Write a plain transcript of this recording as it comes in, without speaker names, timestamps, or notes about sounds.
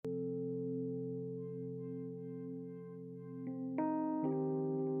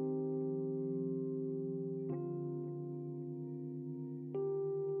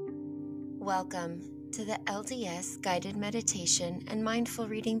Welcome to the LDS Guided Meditation and Mindful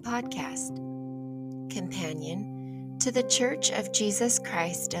Reading Podcast, companion to the Church of Jesus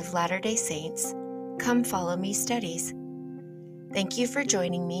Christ of Latter-day Saints Come Follow Me studies. Thank you for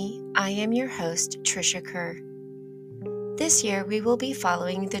joining me. I am your host, Tricia Kerr. This year we will be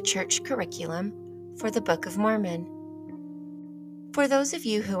following the church curriculum for the Book of Mormon. For those of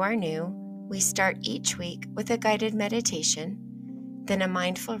you who are new, we start each week with a guided meditation, then a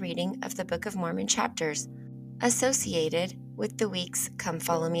mindful reading of the Book of Mormon chapters associated with the week's Come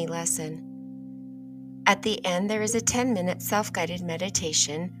Follow Me lesson. At the end, there is a 10-minute self-guided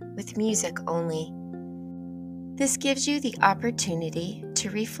meditation with music only. This gives you the opportunity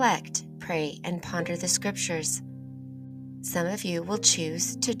to reflect, pray, and ponder the scriptures. Some of you will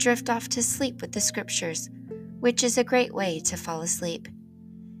choose to drift off to sleep with the scriptures, which is a great way to fall asleep.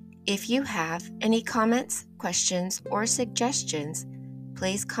 If you have any comments, questions, or suggestions,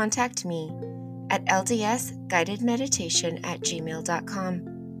 please contact me at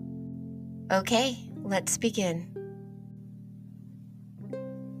ldsguidedmeditation@gmail.com. Okay, let's begin.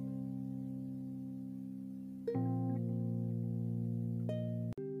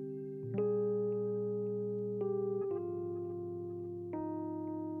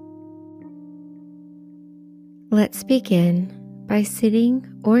 Let's begin by sitting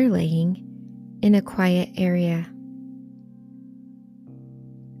or laying in a quiet area.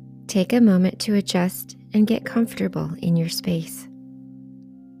 Take a moment to adjust and get comfortable in your space.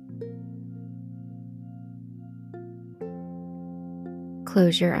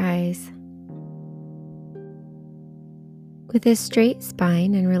 Close your eyes. With a straight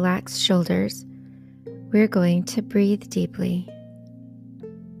spine and relaxed shoulders, we're going to breathe deeply.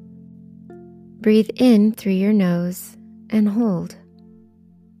 Breathe in through your nose and hold.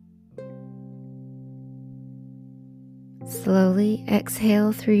 Slowly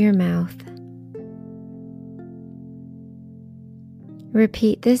exhale through your mouth.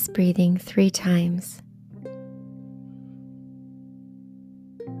 Repeat this breathing 3 times.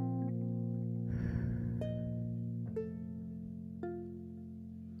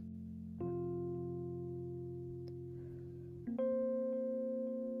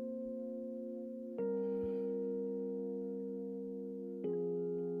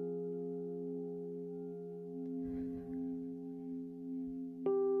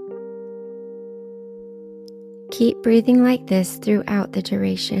 Keep breathing like this throughout the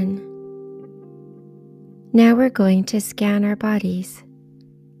duration. Now we're going to scan our bodies.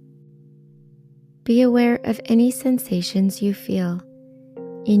 Be aware of any sensations you feel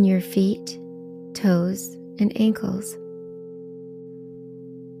in your feet, toes, and ankles.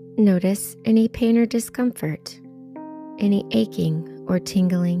 Notice any pain or discomfort, any aching or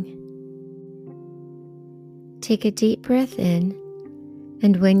tingling. Take a deep breath in,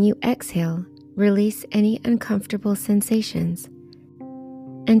 and when you exhale, release any uncomfortable sensations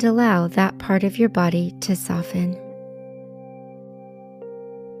and allow that part of your body to soften.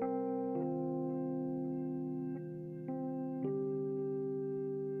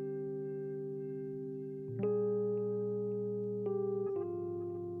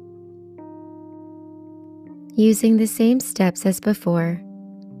 Using the same steps as before,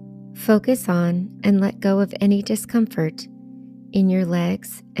 focus on and let go of any discomfort in your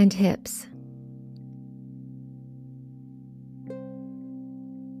legs and hips.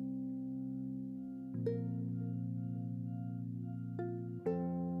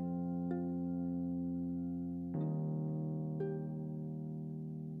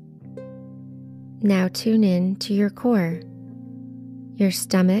 Now tune in to your core, your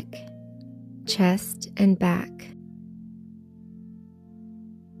stomach, chest, and back.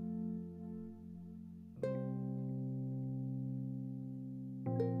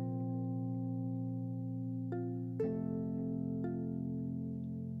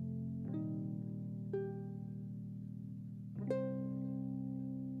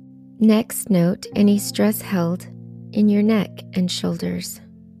 Next, note any stress held in your neck and shoulders.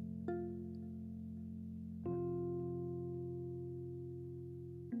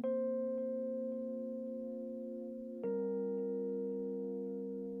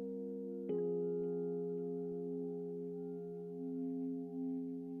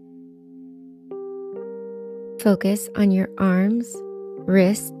 Focus on your arms,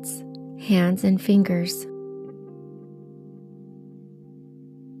 wrists, hands, and fingers.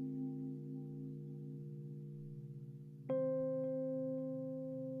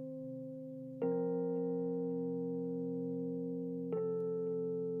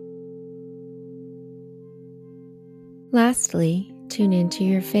 Lastly, tune into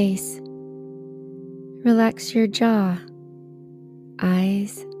your face. Relax your jaw,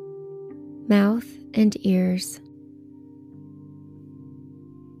 eyes, mouth and ears.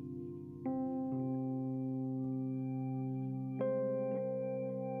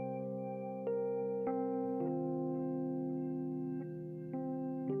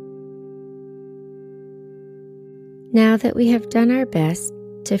 Now that we have done our best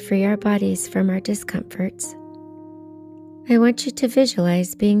to free our bodies from our discomforts, I want you to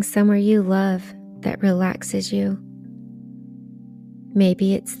visualize being somewhere you love that relaxes you.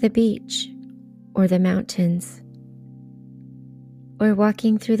 Maybe it's the beach, or the mountains, or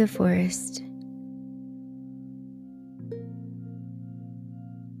walking through the forest.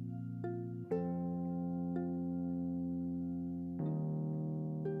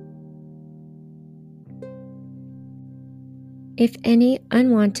 If any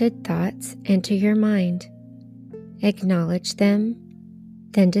unwanted thoughts enter your mind, acknowledge them,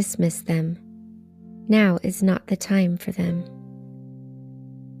 then dismiss them. Now is not the time for them.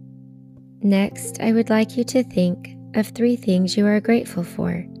 Next, I would like you to think of 3 things you are grateful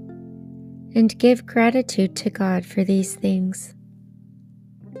for, and give gratitude to God for these things.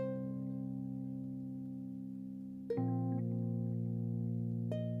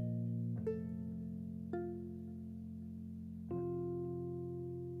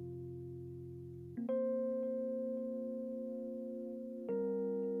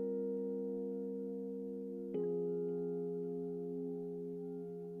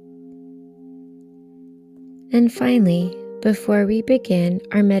 And finally, before we begin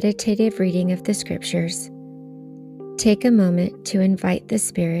our meditative reading of the Scriptures, take a moment to invite the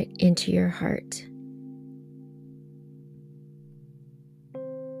Spirit into your heart.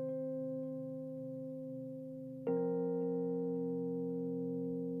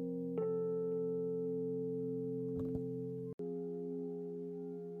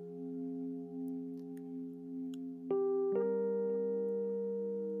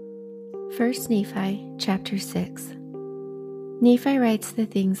 First Nephi chapter 6. Nephi writes the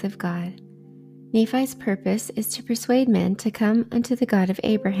things of God. Nephi's purpose is to persuade men to come unto the God of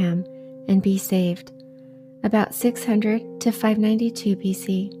Abraham and be saved, about 600 to 592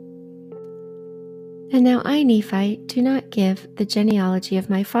 BC. And now I, Nephi, do not give the genealogy of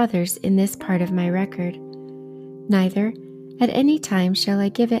my fathers in this part of my record, neither at any time shall I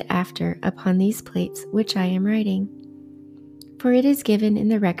give it after upon these plates which I am writing. For it is given in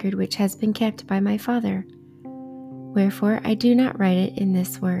the record which has been kept by my father. Wherefore I do not write it in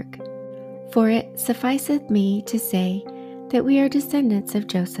this work. For it sufficeth me to say that we are descendants of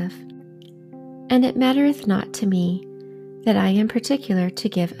Joseph. And it mattereth not to me that I am particular to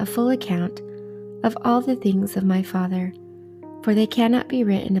give a full account of all the things of my father, for they cannot be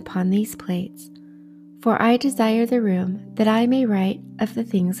written upon these plates. For I desire the room that I may write of the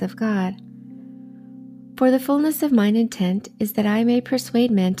things of God. For the fullness of mine intent is that I may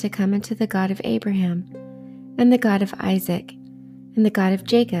persuade men to come unto the God of Abraham, and the God of Isaac, and the God of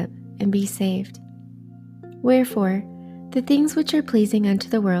Jacob, and be saved. Wherefore, the things which are pleasing unto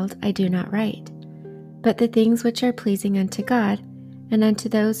the world I do not write, but the things which are pleasing unto God, and unto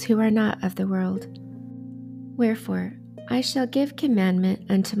those who are not of the world. Wherefore, I shall give commandment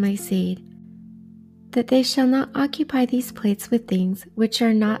unto my seed, that they shall not occupy these plates with things which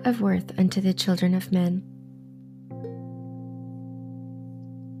are not of worth unto the children of men.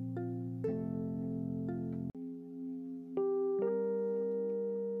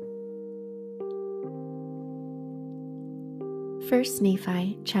 First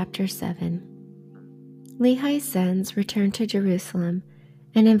Nephi chapter 7. Lehi's sons return to Jerusalem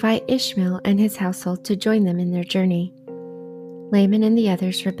and invite Ishmael and his household to join them in their journey. Laman and the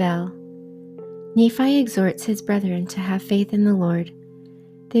others rebel. Nephi exhorts his brethren to have faith in the Lord.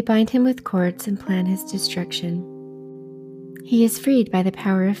 They bind him with cords and plan his destruction. He is freed by the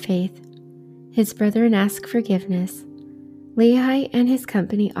power of faith. His brethren ask forgiveness. Lehi and his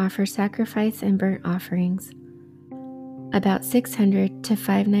company offer sacrifice and burnt offerings. About 600 to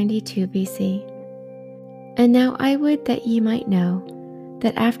 592 BC. And now I would that ye might know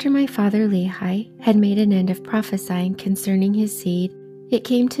that after my father Lehi had made an end of prophesying concerning his seed, it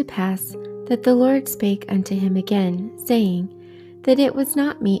came to pass that the Lord spake unto him again, saying, that it was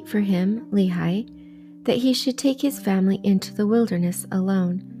not meet for him, Lehi, that he should take his family into the wilderness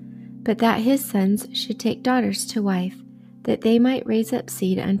alone, but that his sons should take daughters to wife, that they might raise up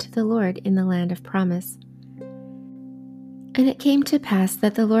seed unto the Lord in the land of promise. And it came to pass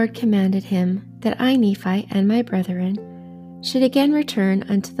that the Lord commanded him that I, Nephi, and my brethren should again return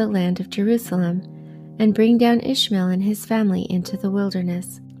unto the land of Jerusalem, and bring down Ishmael and his family into the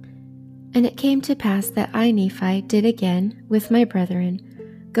wilderness. And it came to pass that I, Nephi, did again, with my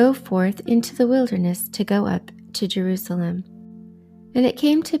brethren, go forth into the wilderness to go up to Jerusalem. And it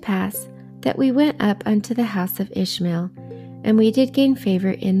came to pass that we went up unto the house of Ishmael, and we did gain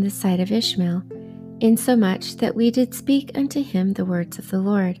favor in the sight of Ishmael, insomuch that we did speak unto him the words of the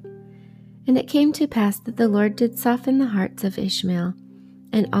Lord. And it came to pass that the Lord did soften the hearts of Ishmael,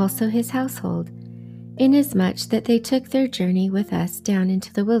 and also his household, inasmuch that they took their journey with us down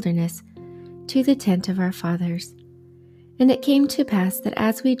into the wilderness, to the tent of our fathers. And it came to pass that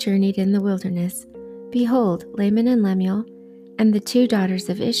as we journeyed in the wilderness, behold, Laman and Lemuel, and the 2 daughters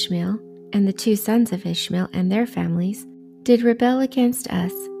of Ishmael, and the 2 sons of Ishmael and their families, did rebel against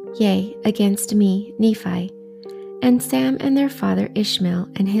us, yea, against me, Nephi, and Sam and their father Ishmael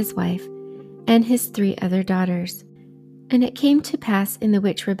and his wife, and his 3 other daughters. And it came to pass in the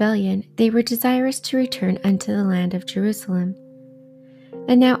which rebellion they were desirous to return unto the land of Jerusalem.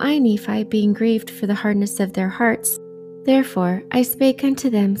 And now I, Nephi, being grieved for the hardness of their hearts, therefore I spake unto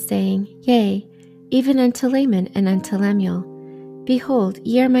them, saying, Yea, even unto Laman and unto Lemuel, Behold,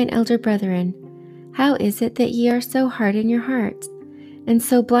 ye are mine elder brethren. How is it that ye are so hard in your hearts, and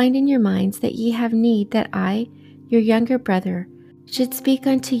so blind in your minds, that ye have need that I, your younger brother, should speak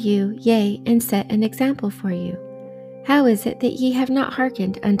unto you, yea, and set an example for you? How is it that ye have not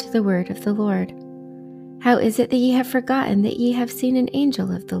hearkened unto the word of the Lord? How is it that ye have forgotten that ye have seen an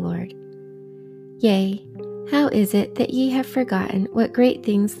angel of the Lord? Yea, how is it that ye have forgotten what great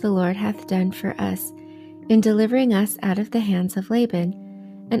things the Lord hath done for us, in delivering us out of the hands of Laban,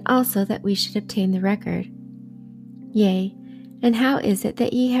 and also that we should obtain the record? Yea, and how is it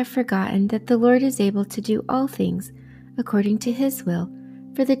that ye have forgotten that the Lord is able to do all things according to his will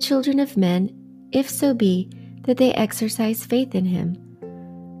for the children of men, if so be that they exercise faith in him?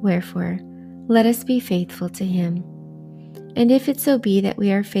 Wherefore, let us be faithful to him. And if it so be that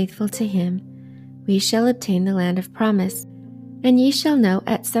we are faithful to him, we shall obtain the land of promise. And ye shall know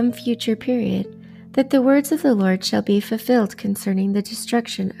at some future period that the words of the Lord shall be fulfilled concerning the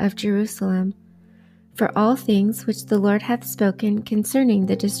destruction of Jerusalem. For all things which the Lord hath spoken concerning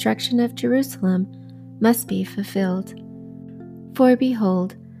the destruction of Jerusalem must be fulfilled. For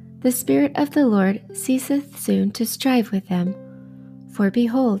behold, the Spirit of the Lord ceaseth soon to strive with them. For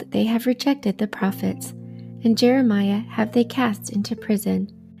behold, they have rejected the prophets, and Jeremiah have they cast into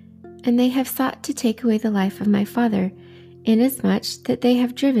prison. And they have sought to take away the life of my father, inasmuch that they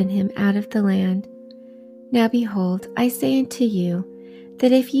have driven him out of the land. Now behold, I say unto you,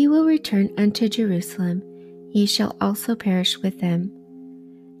 that if ye will return unto Jerusalem, ye shall also perish with them.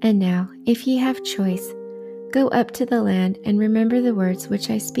 And now, if ye have choice, go up to the land, and remember the words which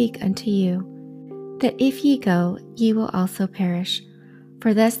I speak unto you, that if ye go, ye will also perish.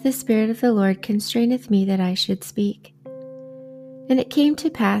 For thus the Spirit of the Lord constraineth me that I should speak. And it came to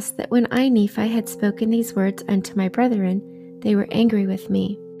pass that when I, Nephi, had spoken these words unto my brethren, they were angry with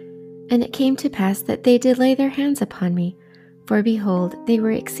me. And it came to pass that they did lay their hands upon me, for behold, they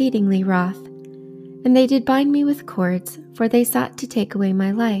were exceedingly wroth. And they did bind me with cords, for they sought to take away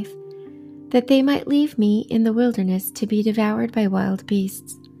my life, that they might leave me in the wilderness to be devoured by wild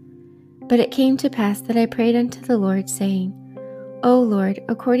beasts. But it came to pass that I prayed unto the Lord, saying, O Lord,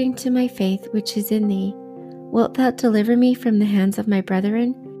 according to my faith which is in thee, wilt thou deliver me from the hands of my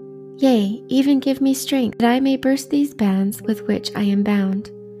brethren? Yea, even give me strength, that I may burst these bands with which I am bound.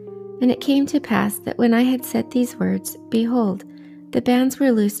 And it came to pass that when I had said these words, behold, the bands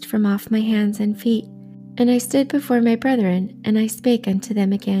were loosed from off my hands and feet. And I stood before my brethren, and I spake unto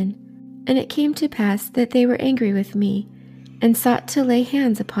them again. And it came to pass that they were angry with me, and sought to lay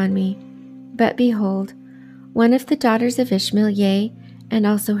hands upon me. But behold, one of the daughters of Ishmael, yea, and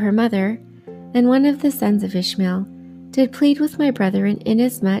also her mother, and one of the sons of Ishmael, did plead with my brethren,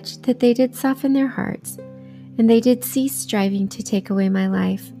 inasmuch that they did soften their hearts, and they did cease striving to take away my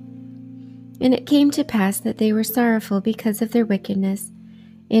life. And it came to pass that they were sorrowful because of their wickedness,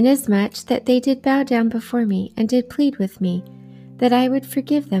 inasmuch that they did bow down before me, and did plead with me, that I would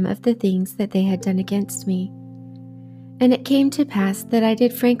forgive them of the things that they had done against me. And it came to pass that I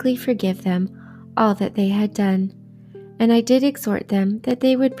did frankly forgive them all that they had done. And I did exhort them that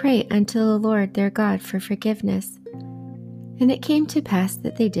they would pray unto the Lord their God for forgiveness. And it came to pass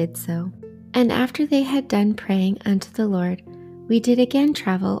that they did so. And after they had done praying unto the Lord, we did again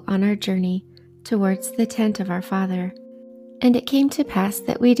travel on our journey towards the tent of our father. And it came to pass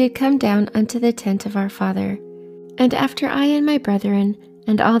that we did come down unto the tent of our father. And after I and my brethren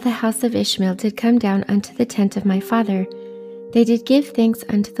and all the house of Ishmael did come down unto the tent of my father, they did give thanks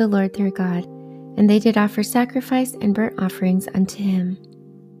unto the Lord their God, and they did offer sacrifice and burnt offerings unto him.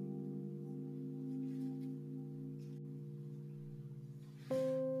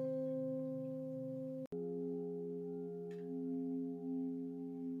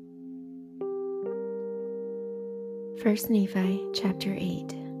 First Nephi chapter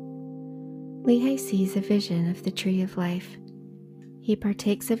 8. Lehi sees a vision of the tree of life. He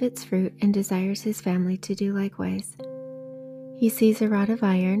partakes of its fruit and desires his family to do likewise. He sees a rod of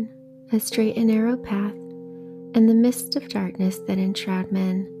iron, a straight and narrow path, and the mist of darkness that enshroud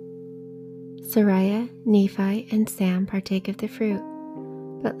men. Sariah, Nephi, and Sam partake of the fruit,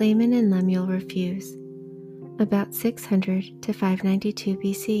 but Laman and Lemuel refuse. About 600 to 592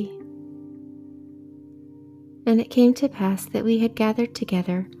 BC. And it came to pass that we had gathered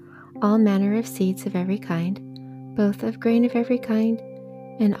together all manner of seeds of every kind, both of grain of every kind,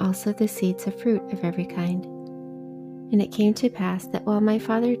 and also the seeds of fruit of every kind. And it came to pass that while my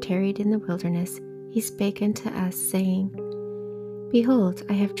father tarried in the wilderness, he spake unto us, saying, Behold,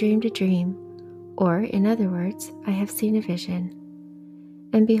 I have dreamed a dream, or, in other words, I have seen a vision.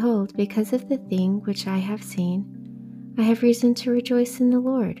 And behold, because of the thing which I have seen, I have reason to rejoice in the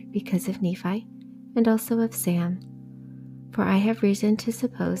Lord because of Nephi, and also of Sam. For I have reason to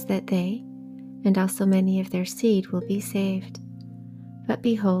suppose that they, and also many of their seed, will be saved. But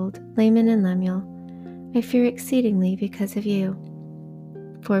behold, Laman and Lemuel, I fear exceedingly because of you.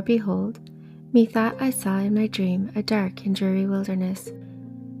 For behold, methought I saw in my dream a dark and dreary wilderness.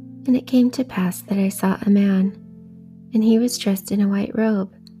 And it came to pass that I saw a man, and he was dressed in a white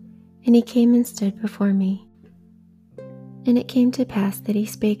robe, and he came and stood before me. And it came to pass that he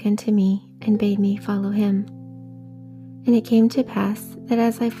spake unto me, and bade me follow him. And it came to pass that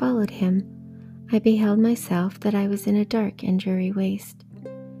as I followed him, I beheld myself that I was in a dark and dreary waste.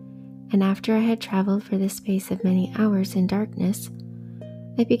 And after I had traveled for the space of many hours in darkness,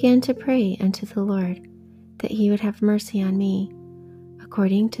 I began to pray unto the Lord, that he would have mercy on me,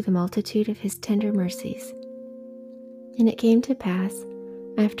 according to the multitude of his tender mercies. And it came to pass,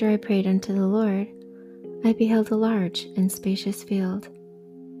 after I prayed unto the Lord, I beheld a large and spacious field.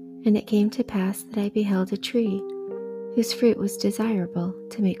 And it came to pass that I beheld a tree, whose fruit was desirable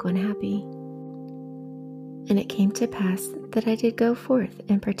to make one happy. And it came to pass that I did go forth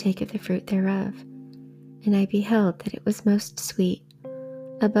and partake of the fruit thereof, and I beheld that it was most sweet,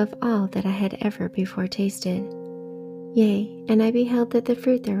 above all that I had ever before tasted. Yea, and I beheld that the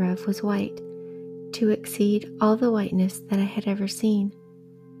fruit thereof was white, to exceed all the whiteness that I had ever seen.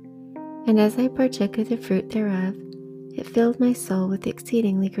 And as I partook of the fruit thereof, it filled my soul with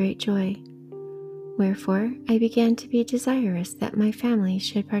exceedingly great joy. Wherefore I began to be desirous that my family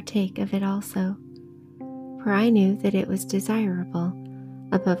should partake of it also. For I knew that it was desirable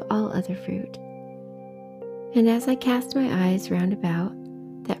above all other fruit. And as I cast my eyes round about,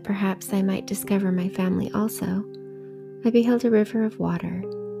 that perhaps I might discover my family also, I beheld a river of water,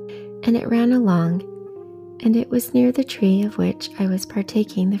 and it ran along, and it was near the tree of which I was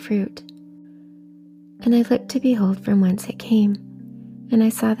partaking the fruit. And I looked to behold from whence it came, and I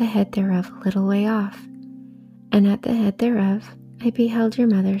saw the head thereof a little way off. And at the head thereof I beheld your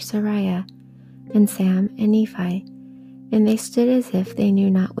mother Sariah, and Sam and Nephi, and they stood as if they knew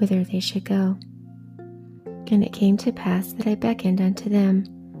not whither they should go. And it came to pass that I beckoned unto them,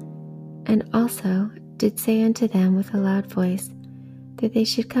 and also did say unto them with a loud voice, that they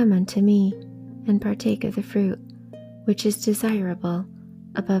should come unto me, and partake of the fruit, which is desirable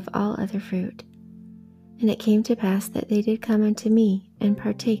above all other fruit. And it came to pass that they did come unto me, and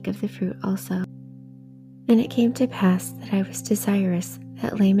partake of the fruit also. And it came to pass that I was desirous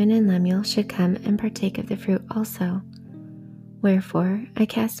that Laman and Lemuel should come and partake of the fruit also. Wherefore I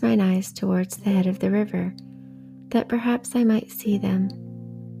cast mine eyes towards the head of the river, that perhaps I might see them.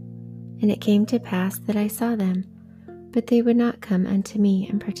 And it came to pass that I saw them, but they would not come unto me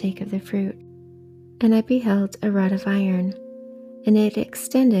and partake of the fruit. And I beheld a rod of iron, and it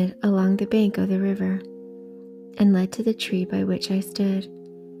extended along the bank of the river, and led to the tree by which I stood.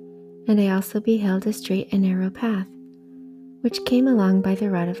 And I also beheld a straight and narrow path, which came along by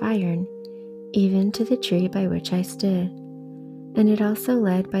the rod of iron, even to the tree by which I stood. And it also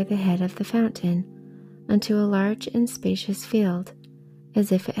led by the head of the fountain unto a large and spacious field,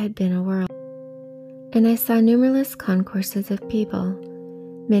 as if it had been a world. And I saw numberless concourses of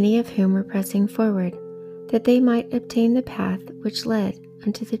people, many of whom were pressing forward, that they might obtain the path which led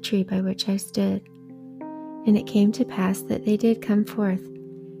unto the tree by which I stood. And it came to pass that they did come forth,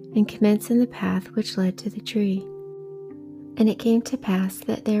 and commence in the path which led to the tree. And it came to pass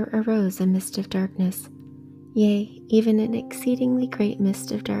that there arose a mist of darkness, yea, even an exceedingly great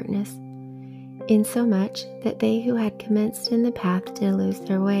mist of darkness, insomuch that they who had commenced in the path did lose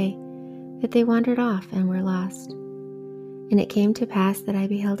their way, that they wandered off and were lost. And it came to pass that I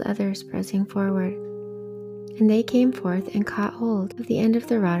beheld others pressing forward, and they came forth and caught hold of the end of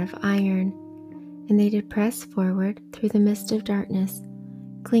the rod of iron, and they did press forward through the mist of darkness,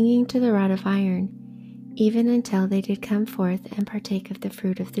 clinging to the rod of iron, even until they did come forth and partake of the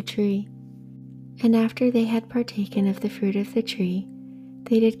fruit of the tree. And after they had partaken of the fruit of the tree,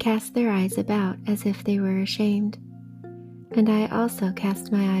 they did cast their eyes about as if they were ashamed. And I also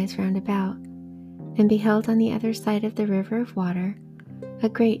cast my eyes round about, and beheld on the other side of the river of water a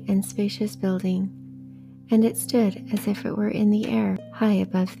great and spacious building, and it stood as if it were in the air, high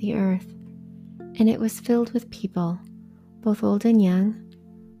above the earth. And it was filled with people, both old and young,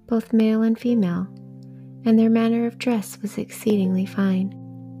 both male and female, and their manner of dress was exceedingly fine.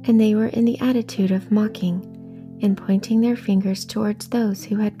 And they were in the attitude of mocking, and pointing their fingers towards those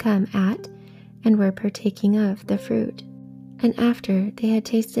who had come at and were partaking of the fruit. And after they had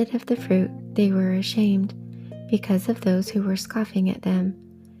tasted of the fruit, they were ashamed, because of those who were scoffing at them,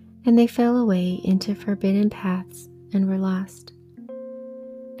 and they fell away into forbidden paths and were lost.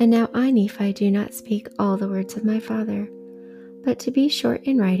 And now I, Nephi, do not speak all the words of my father, but to be short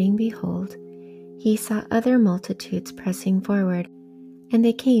in writing, behold, he saw other multitudes pressing forward, and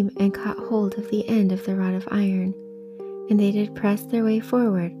they came and caught hold of the end of the rod of iron, and they did press their way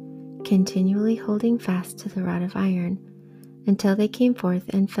forward, continually holding fast to the rod of iron, until they came forth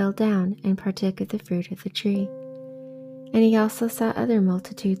and fell down and partook of the fruit of the tree. And he also saw other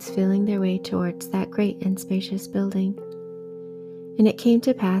multitudes feeling their way towards that great and spacious building. And it came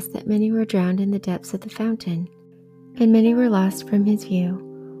to pass that many were drowned in the depths of the fountain, and many were lost from his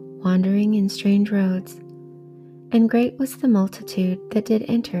view, wandering in strange roads. And great was the multitude that did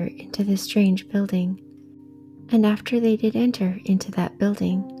enter into this strange building. And after they did enter into that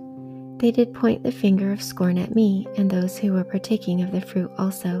building, they did point the finger of scorn at me and those who were partaking of the fruit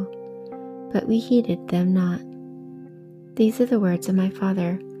also, but we heeded them not. These are the words of my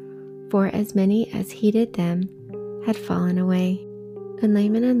father, for as many as heeded them had fallen away. And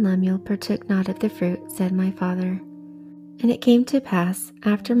Laman and Lemuel partook not of the fruit, said my father. And it came to pass,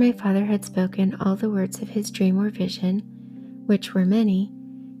 after my father had spoken all the words of his dream or vision, which were many,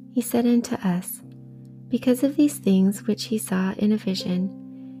 he said unto us, because of these things which he saw in a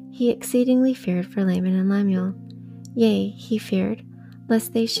vision, he exceedingly feared for Laman and Lemuel. Yea, he feared,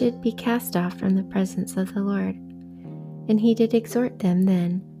 lest they should be cast off from the presence of the Lord. And he did exhort them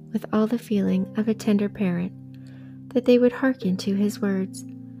then, with all the feeling of a tender parent, that they would hearken to his words,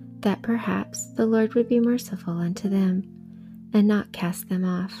 that perhaps the Lord would be merciful unto them, and not cast them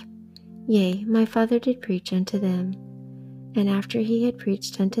off. Yea, my father did preach unto them. And after he had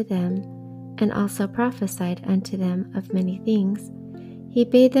preached unto them, and also prophesied unto them of many things, he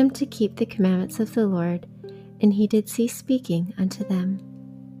bade them to keep the commandments of the Lord, and he did cease speaking unto them.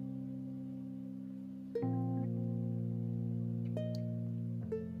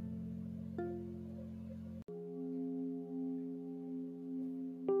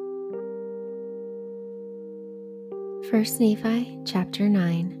 First Nephi chapter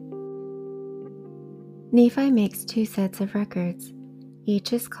 9. Nephi makes two sets of records.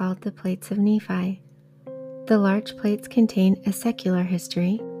 Each is called the plates of Nephi. The large plates contain a secular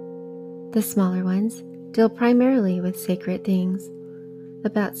history. The smaller ones deal primarily with sacred things,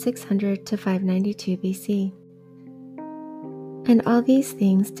 about 600 to 592 BC. And all these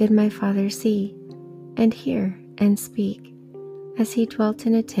things did my father see, and hear, and speak, as he dwelt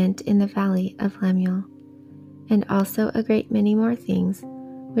in a tent in the valley of Lemuel, and also a great many more things,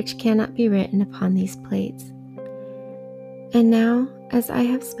 which cannot be written upon these plates. And now, as I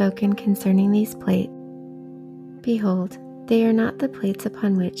have spoken concerning these plates, behold, they are not the plates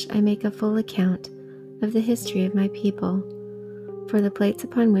upon which I make a full account of the history of my people. For the plates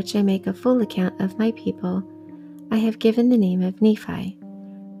upon which I make a full account of my people, I have given the name of Nephi,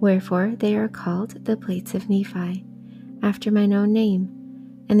 wherefore they are called the plates of Nephi, after mine own name,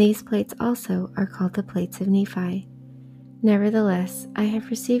 and these plates also are called the plates of Nephi. Nevertheless, I have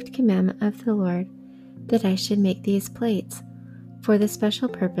received commandment of the Lord that I should make these plates, for the special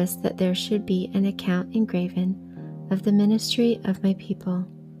purpose that there should be an account engraven of the ministry of my people.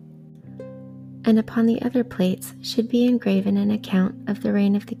 And upon the other plates should be engraven an account of the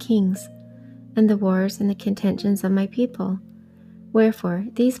reign of the kings, and the wars and the contentions of my people. Wherefore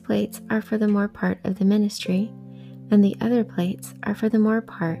these plates are for the more part of the ministry, and the other plates are for the more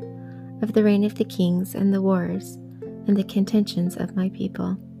part of the reign of the kings and the wars and the contentions of my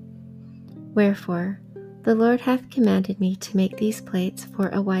people. Wherefore the Lord hath commanded me to make these plates for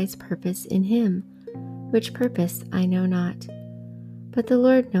a wise purpose in him, which purpose I know not. But the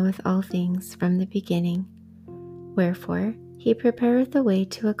Lord knoweth all things from the beginning. Wherefore he prepareth the way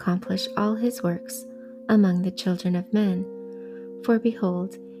to accomplish all his works among the children of men. For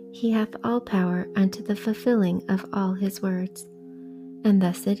behold, he hath all power unto the fulfilling of all his words. And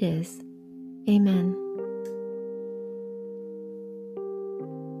thus it is. Amen.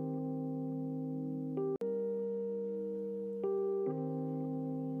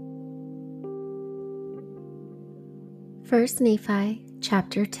 1 Nephi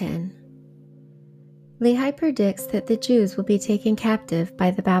chapter 10. Lehi predicts that the Jews will be taken captive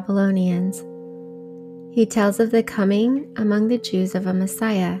by the Babylonians. He tells of the coming among the Jews of a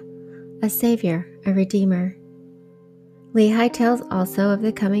Messiah, a Savior, a Redeemer. Lehi tells also of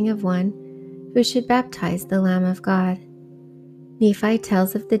the coming of one who should baptize the Lamb of God. Nephi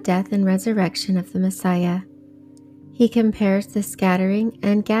tells of the death and resurrection of the Messiah. He compares the scattering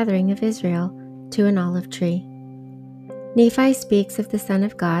and gathering of Israel to an olive tree. Nephi speaks of the Son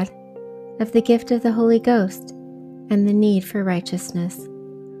of God, of the gift of the Holy Ghost, and the need for righteousness,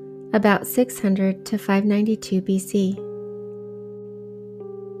 about 600 to 592 BC.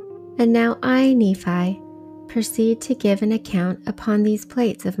 And now I, Nephi, proceed to give an account upon these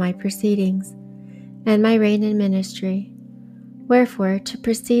plates of my proceedings, and my reign and ministry. Wherefore, to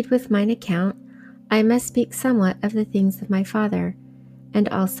proceed with mine account, I must speak somewhat of the things of my father, and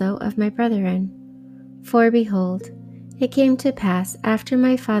also of my brethren. For behold, it came to pass after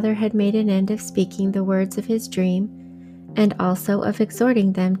my father had made an end of speaking the words of his dream, and also of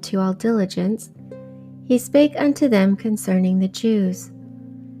exhorting them to all diligence, he spake unto them concerning the Jews,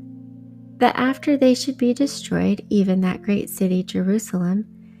 that after they should be destroyed, even that great city Jerusalem,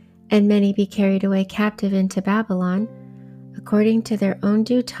 and many be carried away captive into Babylon, according to their own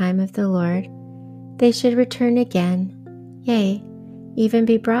due time of the Lord, they should return again, yea, even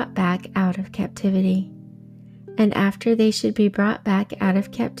be brought back out of captivity. And after they should be brought back out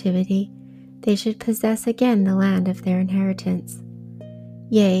of captivity, they should possess again the land of their inheritance.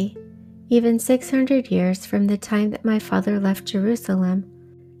 Yea, even 600 years from the time that my father left Jerusalem,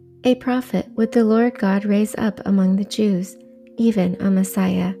 a prophet would the Lord God raise up among the Jews, even a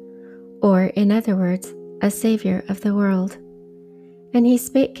Messiah, or in other words, a Savior of the world. And he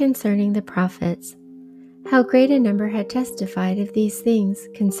spake concerning the prophets, how great a number had testified of these things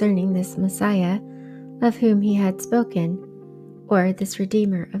concerning this Messiah, of whom he had spoken, or this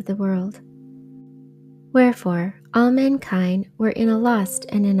Redeemer of the world. Wherefore all mankind were in a lost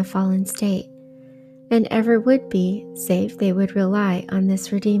and in a fallen state, and ever would be, save they would rely on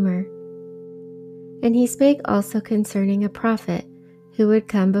this Redeemer. And he spake also concerning a prophet who would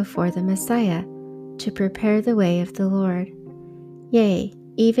come before the Messiah, to prepare the way of the Lord. Yea,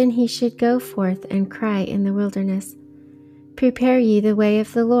 even he should go forth and cry in the wilderness, Prepare ye the way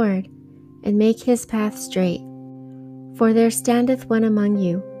of the Lord, and make his path straight. For there standeth one among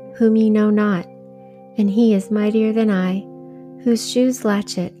you, whom ye know not, and he is mightier than I, whose shoes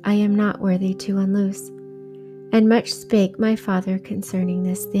latchet I am not worthy to unloose. And much spake my father concerning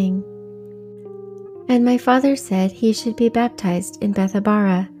this thing. And my father said he should be baptized in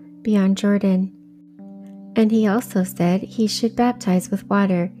Bethabara, beyond Jordan. And he also said he should baptize with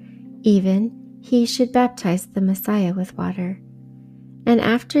water, even he should baptize the Messiah with water. And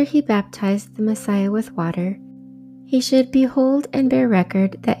after he baptized the Messiah with water, he should behold and bear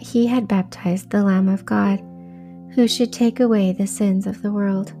record that he had baptized the Lamb of God, who should take away the sins of the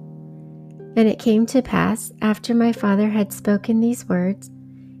world. And it came to pass, after my father had spoken these words,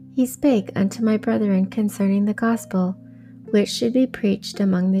 he spake unto my brethren concerning the gospel, which should be preached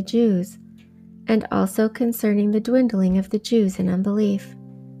among the Jews, and also concerning the dwindling of the Jews in unbelief.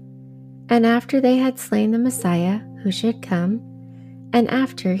 And after they had slain the Messiah, who should come, and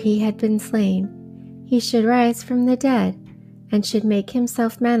after he had been slain, he should rise from the dead, and should make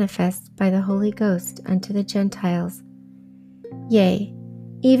himself manifest by the Holy Ghost unto the Gentiles. Yea,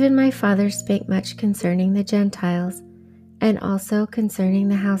 even my father spake much concerning the Gentiles, and also concerning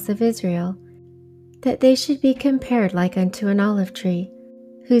the house of Israel, that they should be compared like unto an olive tree,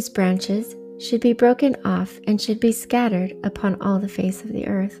 whose branches should be broken off and should be scattered upon all the face of the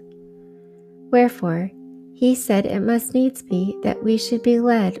earth. Wherefore, he said it must needs be that we should be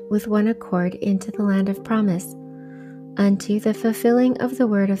led with one accord into the land of promise, unto the fulfilling of the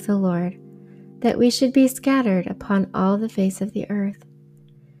word of the Lord, that we should be scattered upon all the face of the earth.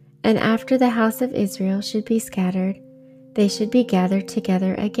 And after the house of Israel should be scattered, they should be gathered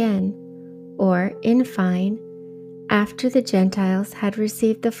together again, or, in fine, after the Gentiles had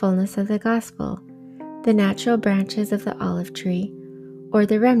received the fullness of the gospel, the natural branches of the olive tree, or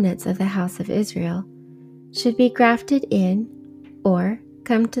the remnants of the house of Israel, should be grafted in, or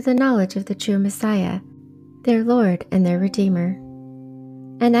come to the knowledge of the true Messiah, their Lord and their Redeemer.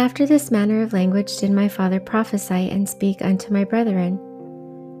 And after this manner of language did my father prophesy and speak unto my brethren,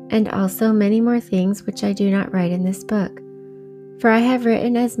 and also many more things which I do not write in this book, for I have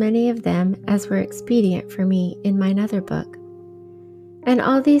written as many of them as were expedient for me in mine other book. And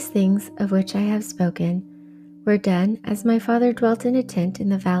all these things of which I have spoken were done as my father dwelt in a tent in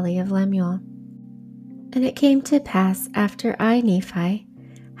the valley of Lemuel. And it came to pass after I, Nephi,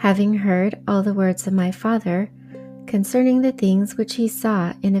 having heard all the words of my father concerning the things which he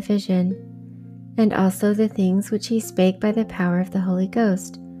saw in a vision, and also the things which he spake by the power of the Holy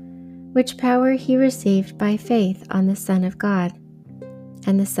Ghost, which power he received by faith on the Son of God.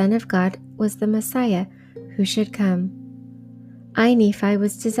 And the Son of God was the Messiah who should come. I, Nephi,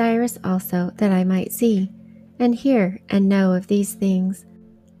 was desirous also that I might see, and hear, and know of these things,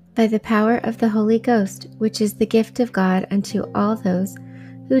 by the power of the Holy Ghost, which is the gift of God unto all those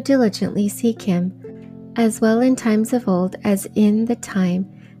who diligently seek him, as well in times of old as in the time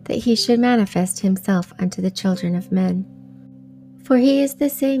that he should manifest himself unto the children of men. For he is the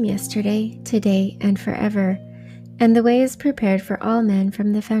same yesterday, today, and forever, and the way is prepared for all men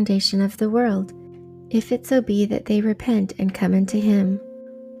from the foundation of the world, if it so be that they repent and come unto him.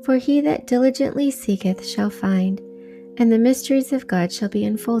 For he that diligently seeketh shall find, and the mysteries of God shall be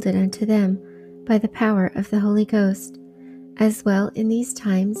unfolded unto them by the power of the Holy Ghost, as well in these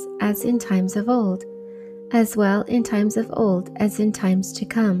times as in times of old, as well in times of old as in times to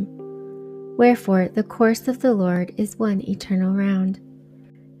come. Wherefore the course of the Lord is one eternal round.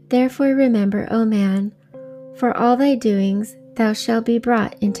 Therefore remember, O man, for all thy doings thou shalt be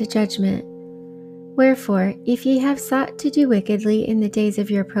brought into judgment. Wherefore, if ye have sought to do wickedly in the days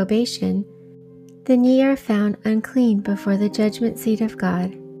of your probation, then ye are found unclean before the judgment seat of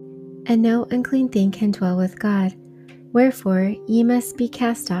God, and no unclean thing can dwell with God. Wherefore ye must be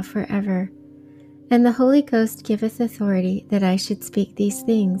cast off forever. And the Holy Ghost giveth authority that I should speak these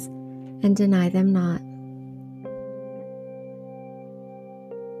things, and deny them not.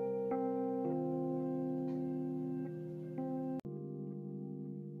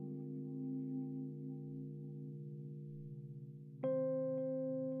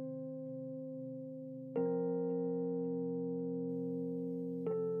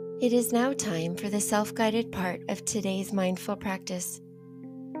 It is now time for the self-guided part of today's mindful practice.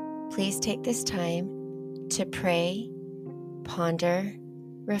 Please take this time to pray, ponder,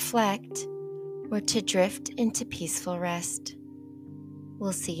 reflect, or to drift into peaceful rest.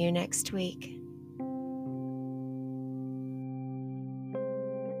 We'll see you next week.